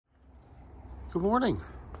Good morning.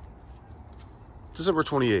 December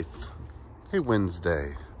 28th, a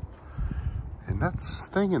Wednesday. And that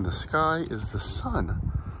thing in the sky is the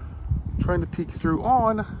sun trying to peek through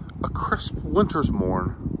on a crisp winter's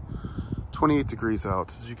morn. 28 degrees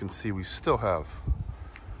out. As you can see, we still have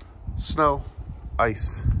snow,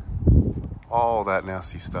 ice, all that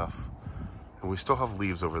nasty stuff. And we still have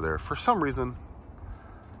leaves over there. For some reason,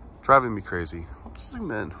 driving me crazy. Let's zoom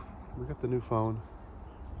in. We got the new phone.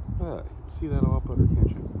 Look at that. You can see that a lot better, can't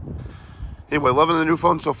you? Anyway, loving the new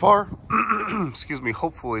phone so far. Excuse me.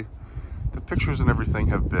 Hopefully, the pictures and everything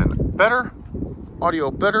have been better, audio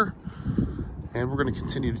better, and we're going to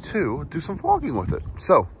continue to do some vlogging with it.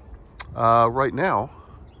 So, right now,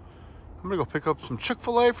 I'm going to go pick up some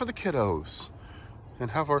Chick-fil-A for the kiddos and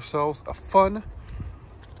have ourselves a fun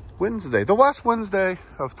Wednesday. The last Wednesday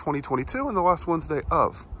of 2022 and the last Wednesday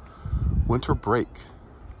of winter break.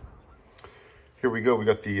 Here we go. We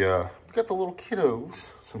got the little kiddos,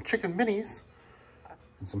 some chicken minis,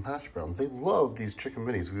 and some hash browns. They love these chicken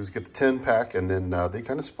minis. We just get the 10-pack, and then they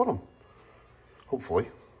kind of split them. Hopefully,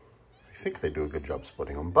 I think they do a good job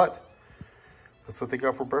splitting them. But that's what they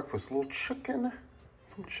got for breakfast. A little chicken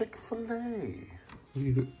from Chick-fil-A. What are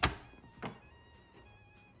you doing?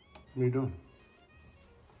 What are you doing?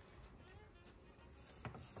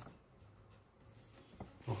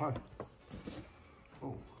 Oh, hi.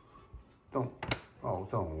 Oh, don't. Oh,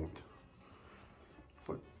 don't.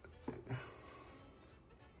 What?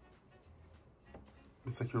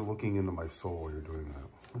 It's like you're looking into my soul while you're doing that.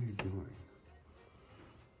 What are you doing?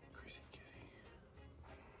 Crazy kitty.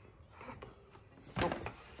 Oh,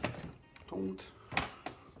 don't.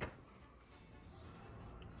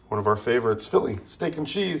 One of our favorites, Philly steak and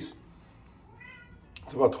cheese.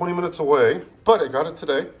 It's about 20 minutes away, but I got it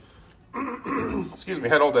today. Excuse me,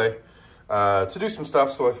 had all day to do some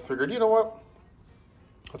stuff, so I figured, you know what?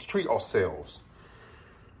 Let's treat ourselves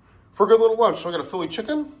for a good little lunch. So I got a Philly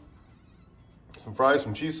chicken, some fries,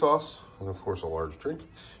 some cheese sauce, and of course a large drink.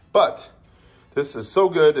 But this is so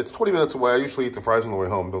good. It's 20 minutes away. I usually eat the fries on the way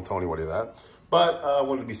home. Don't tell anybody that. But I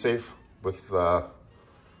wanted to be safe with, you know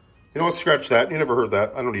what? Scratch that. You never heard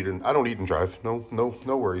that. I don't eat and drive. No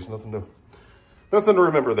worries. Nothing to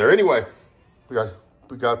remember there. Anyway, we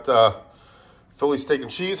got Philly steak and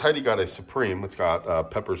cheese. Heidi got a Supreme. It's got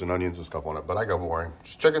peppers and onions and stuff on it, but I got boring.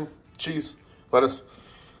 Just chicken, cheese, lettuce.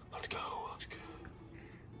 Let's go. Looks good.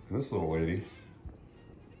 And this little lady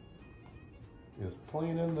is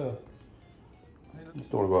playing in the... You just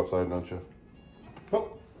don't want to go outside, don't you? Oh.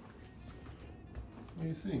 What do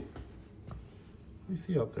you see? What do you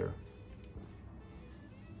see out there?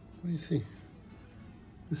 What do you see?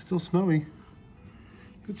 It's still snowy.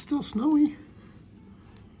 It's still snowy.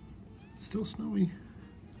 Still snowy.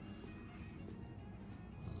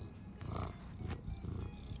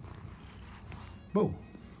 Whoa.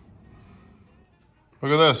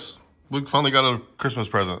 Look at this. Luke finally got a Christmas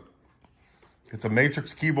present. It's a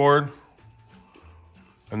Matrix keyboard,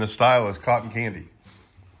 and the style is cotton candy.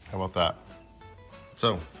 How about that?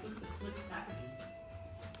 So,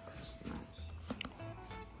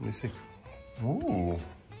 let me see. Ooh.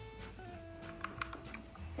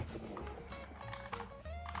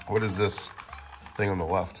 What is this thing on the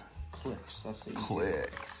left? Clicks. That's the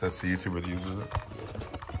Clicks. That's the YouTuber that uses it.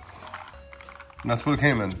 And that's what it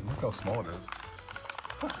came in. Look how small it is.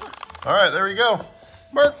 All right, there we go.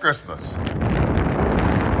 Merry Christmas.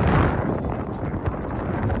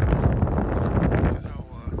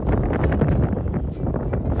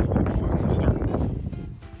 Finally starting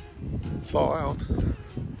to thaw out.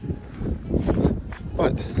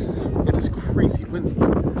 But it is crazy windy.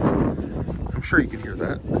 I'm sure you can hear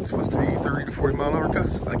that. It's supposed to be 30 to 40 mile an hour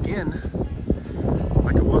gusts again,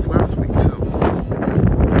 like it was last week. So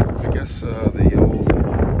I guess the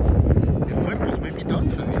inflatables may be done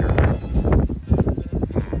for the year.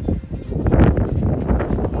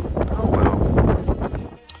 Oh well.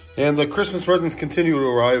 And the Christmas presents continue to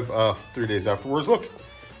arrive 3 days afterwards. Look,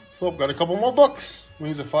 Philip got a couple more books.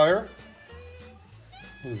 Wings of Fire.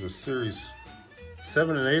 What is this, series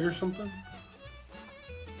 7 and 8 or something?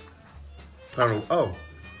 I don't know. Oh,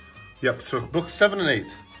 yep. So books 7 and 8.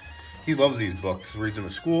 He loves these books. Reads them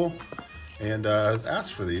at school, and has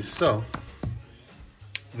asked for these. So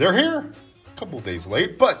they're here. A couple of days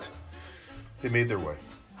late, but they made their way.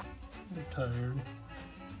 I'm tired.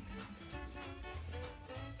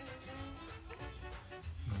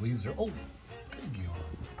 The leaves are big yawn.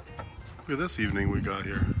 Look at this evening we got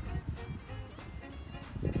here.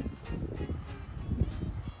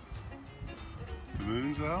 The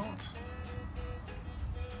moon's out.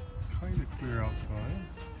 Kind of clear outside.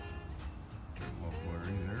 Get a little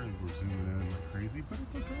blurry there as we're zooming in like crazy, but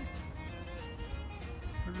it's okay.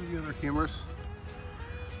 Look at the other cameras.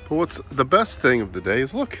 But what's the best thing of the day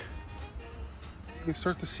is look. You can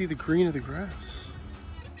start to see the green of the grass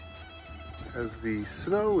as the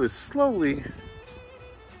snow is slowly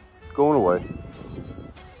going away.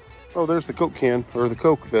 Oh, there's the Coke can, or the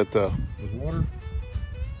Coke that was water.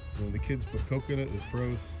 When the kids put Coke in it, it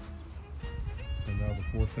froze. And now the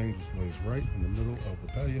poor thing just lays right in the middle of the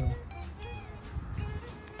patio.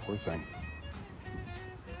 Poor thing.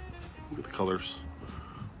 Look at the colors.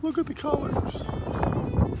 Look at the colors. Look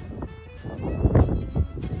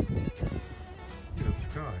at the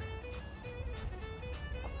sky.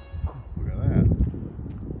 Look at that.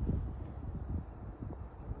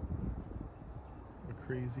 A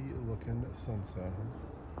crazy looking sunset,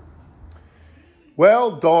 huh?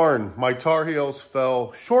 Well, darn, my Tar Heels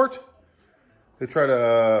fell short. They tried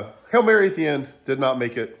a Hail Mary at the end, did not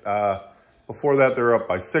make it. Before that, they were up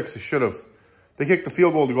by 6. They should have, they kicked the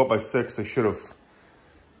field goal to go up by 6. They should have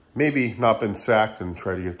maybe not been sacked and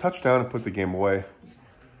tried to get a touchdown and put the game away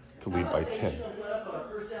to lead by 10. They should have let up a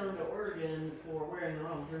first down to Oregon for wearing the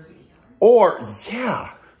wrong jersey. Or,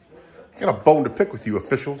 yeah, I got a bone to pick with you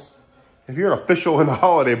officials. If you're an official in the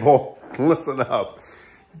Holiday Bowl, listen up.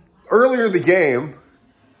 Earlier in the game,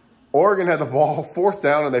 Oregon had the ball, 4th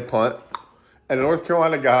down, and they punt. And a North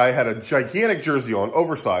Carolina guy had a gigantic jersey on,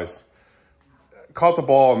 oversized. Caught the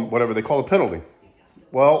ball and whatever, they called a penalty.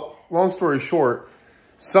 Well, long story short,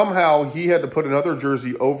 somehow he had to put another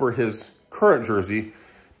jersey over his current jersey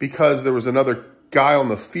because there was another guy on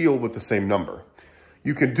the field with the same number.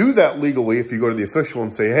 You can do that legally if you go to the official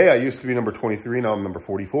and say, hey, I used to be number 23, now I'm number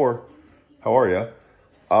 44. How are you?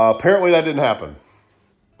 Apparently that didn't happen.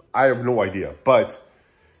 I have no idea, but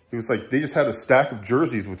it was like they just had a stack of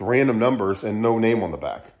jerseys with random numbers and no name on the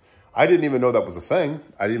back. I didn't even know that was a thing.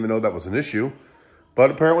 I didn't even know that was an issue,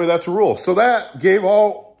 but apparently that's a rule. So that gave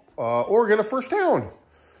all Oregon a first down.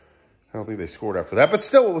 I don't think they scored after that, but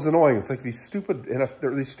still it was annoying. It's like these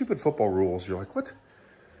stupid football rules. You're like, what are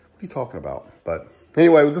you talking about? But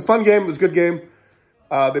anyway, it was a fun game. It was a good game.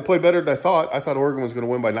 They played better than I thought. I thought Oregon was going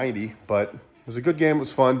to win by 90, but it was a good game. It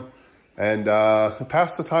was fun. And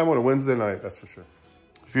passed the time on a Wednesday night, that's for sure.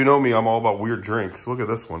 If you know me, I'm all about weird drinks. Look at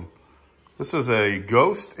this one. This is a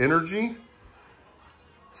Ghost Energy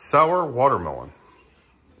Sour Watermelon.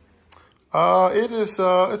 It's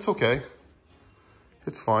okay.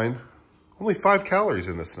 It's fine. Only 5 calories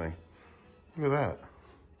in this thing. Look at that.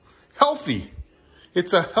 Healthy.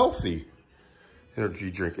 It's a healthy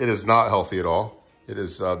energy drink. It is not healthy at all. It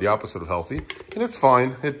is the opposite of healthy. And it's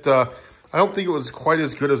fine. I don't think it was quite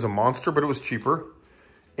as good as a Monster, but it was cheaper.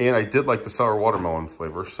 And I did like the sour watermelon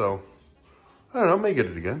flavor, so I don't know, I may get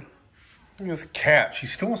it again. Look at this cat. She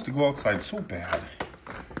still wants to go outside so bad.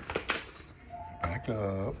 Back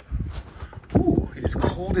up. Ooh, it's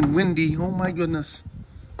cold and windy. Oh my goodness.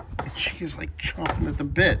 And she is like chomping at the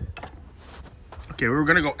bit. Okay, we were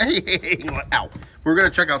gonna go, hey, ow. We were gonna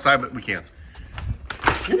check outside, but we can't.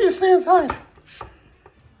 You need to stay inside.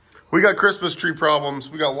 We got Christmas tree problems.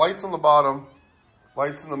 We got lights on the bottom,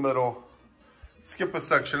 lights in the middle, skip a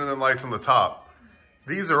section, and then lights on the top.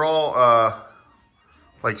 These are all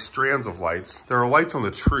like strands of lights. There are lights on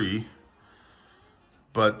the tree,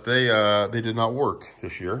 but they did not work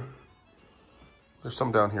this year. There's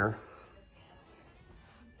some down here.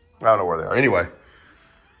 I don't know where they are. Anyway,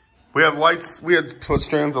 we have lights. We had to put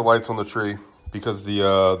strands of lights on the tree because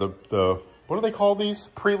the what do they call these?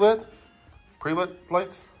 Pre-lit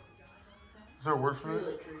lights? Is there a word for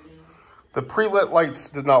it? The pre-lit lights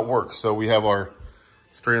did not work, so we have our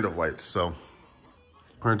strand of lights. So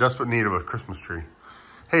we're in desperate need of a Christmas tree.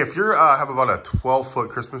 Hey, if you have about a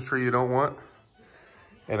 12-foot Christmas tree you don't want,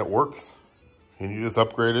 and it works, and you just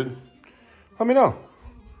upgraded, let me know.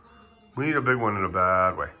 We need a big one in a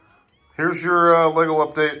bad way. Here's your Lego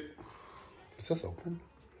update. Is this open?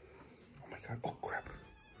 Oh my God, oh crap.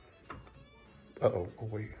 Uh-oh, oh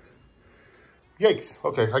wait. Yikes.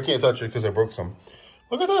 Okay, I can't touch it because I broke some.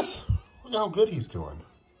 Look at this. Look at how good he's doing.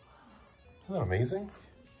 Isn't that amazing?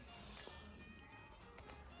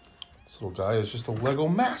 This little guy is just a Lego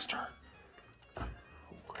master. Oh,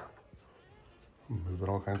 crap. I'm moving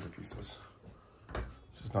all kinds of pieces.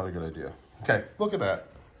 This is not a good idea. Okay, look at that.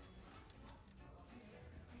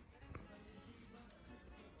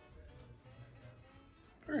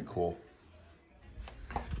 Very cool.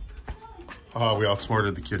 Oh, we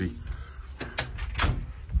outsmarted the kitty.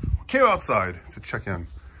 Came outside to check in.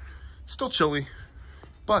 Still chilly,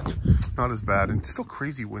 but not as bad, and still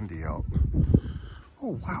crazy windy out.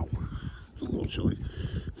 Oh, wow. It's a little chilly.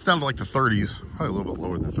 It's down to like the 30s. Probably a little bit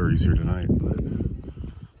lower than the 30s here tonight, but...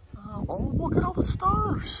 oh, look at all the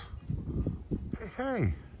stars. Hey,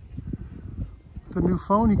 hey. the new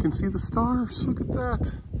phone, you can see the stars. Look at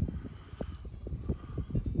that.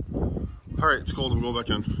 All right, it's cold. I'm going back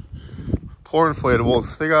in. Poor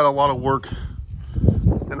inflatables. They got a lot of work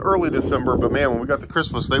in early December, but man, when we got to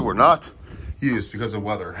Christmas, they were not used because of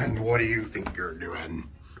weather. And what do you think you're doing?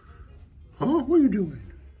 Huh? What are you doing?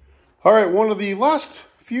 All right, one of the last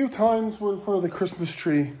few times we're in front of the Christmas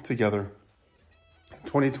tree together.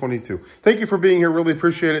 2022. Thank you for being here. Really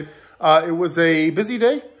appreciate it. It was a busy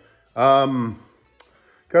day. Got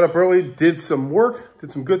up early, did some work,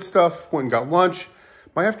 did some good stuff, went and got lunch.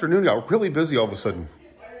 My afternoon got really busy all of a sudden.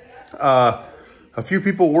 A few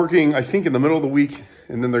people working, I think, in the middle of the week,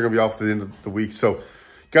 and then they're going to be off at the end of the week. So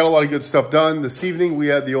got a lot of good stuff done. This evening, we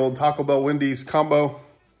had the old Taco Bell Wendy's combo,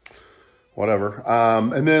 whatever.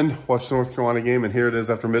 And then watched the North Carolina game, and here it is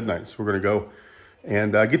after midnight. So we're going to go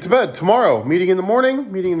and get to bed. Tomorrow, meeting in the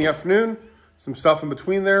morning, meeting in the afternoon, some stuff in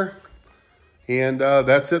between there. And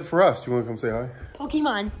that's it for us. Do you want to come say hi?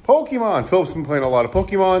 Pokemon. Pokemon. Philip's been playing a lot of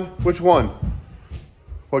Pokemon. Which one?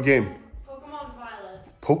 What game? Pokemon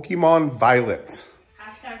Violet. Pokemon Violet.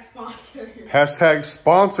 Hashtag sponsored. Hashtag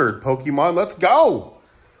sponsored Pokemon. Let's go.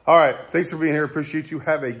 All right. Thanks for being here. Appreciate you.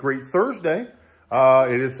 Have a great Thursday.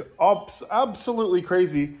 It is absolutely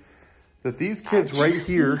crazy that these kids right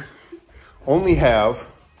here only have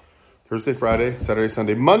Thursday, Friday, Saturday,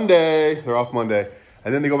 Sunday, Monday. They're off Monday.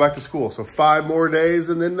 And then they go back to school. So 5 more days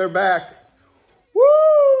and then they're back.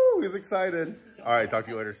 Woo! He's excited. All right. Talk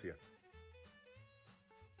to you later. See ya.